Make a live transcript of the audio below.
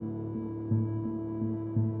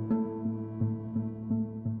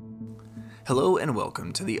Hello and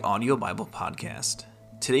welcome to the Audio Bible Podcast.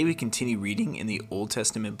 Today we continue reading in the Old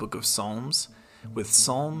Testament book of Psalms with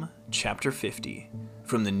Psalm chapter 50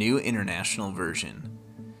 from the New International Version.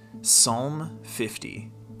 Psalm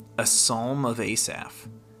 50, a psalm of Asaph.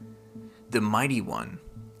 The Mighty One,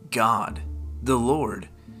 God, the Lord,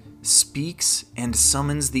 speaks and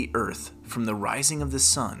summons the earth from the rising of the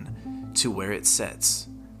sun to where it sets.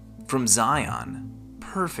 From Zion,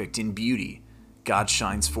 perfect in beauty, God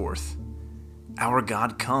shines forth. Our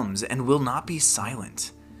God comes and will not be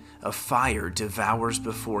silent. A fire devours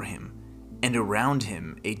before him, and around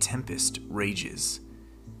him a tempest rages.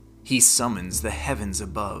 He summons the heavens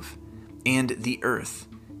above and the earth,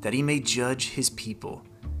 that he may judge his people.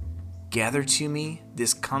 Gather to me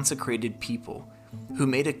this consecrated people, who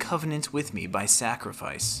made a covenant with me by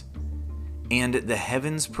sacrifice. And the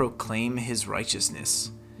heavens proclaim his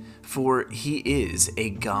righteousness, for he is a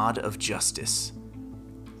God of justice.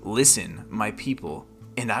 Listen, my people,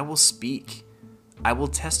 and I will speak. I will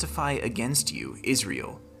testify against you,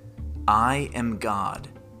 Israel. I am God,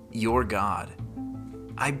 your God.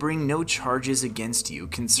 I bring no charges against you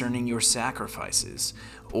concerning your sacrifices,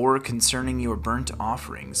 or concerning your burnt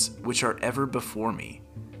offerings, which are ever before me.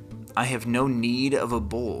 I have no need of a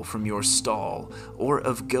bull from your stall, or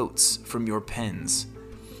of goats from your pens.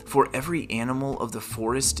 For every animal of the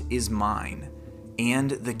forest is mine, and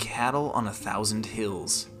the cattle on 1,000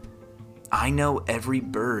 hills. I know every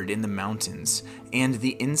bird in the mountains, and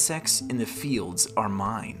the insects in the fields are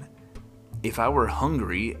mine. If I were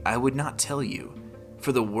hungry, I would not tell you,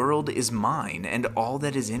 for the world is mine and all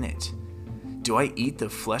that is in it. Do I eat the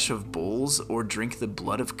flesh of bulls or drink the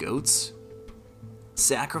blood of goats?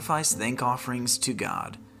 Sacrifice thank offerings to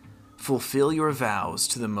God. Fulfill your vows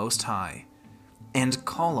to the Most High, and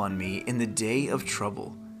call on me in the day of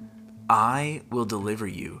trouble. I will deliver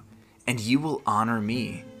you, and you will honor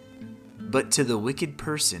me. But to the wicked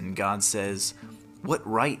person, God says, what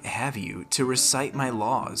right have you to recite my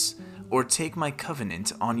laws or take my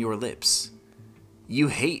covenant on your lips? You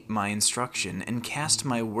hate my instruction and cast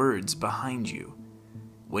my words behind you.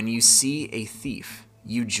 When you see a thief,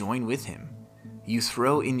 you join with him. You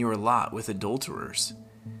throw in your lot with adulterers.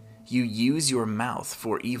 You use your mouth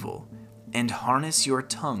for evil and harness your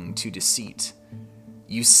tongue to deceit.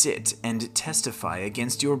 You sit and testify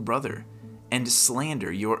against your brother and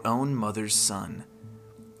slander your own mother's son.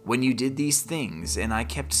 When you did these things and I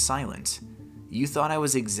kept silent, you thought I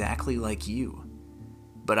was exactly like you.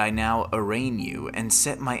 But I now arraign you and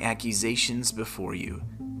set my accusations before you.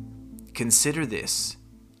 Consider this,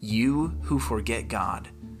 you who forget God,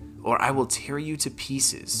 or I will tear you to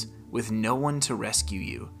pieces with no one to rescue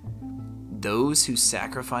you. Those who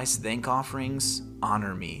sacrifice thank offerings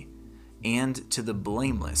honor me, and to the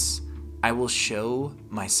blameless I will show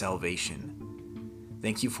my salvation.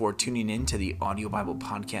 Thank you for tuning in to the Audio Bible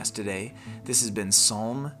Podcast today. This has been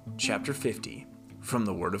Psalm chapter 50 from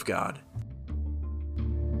the Word of God.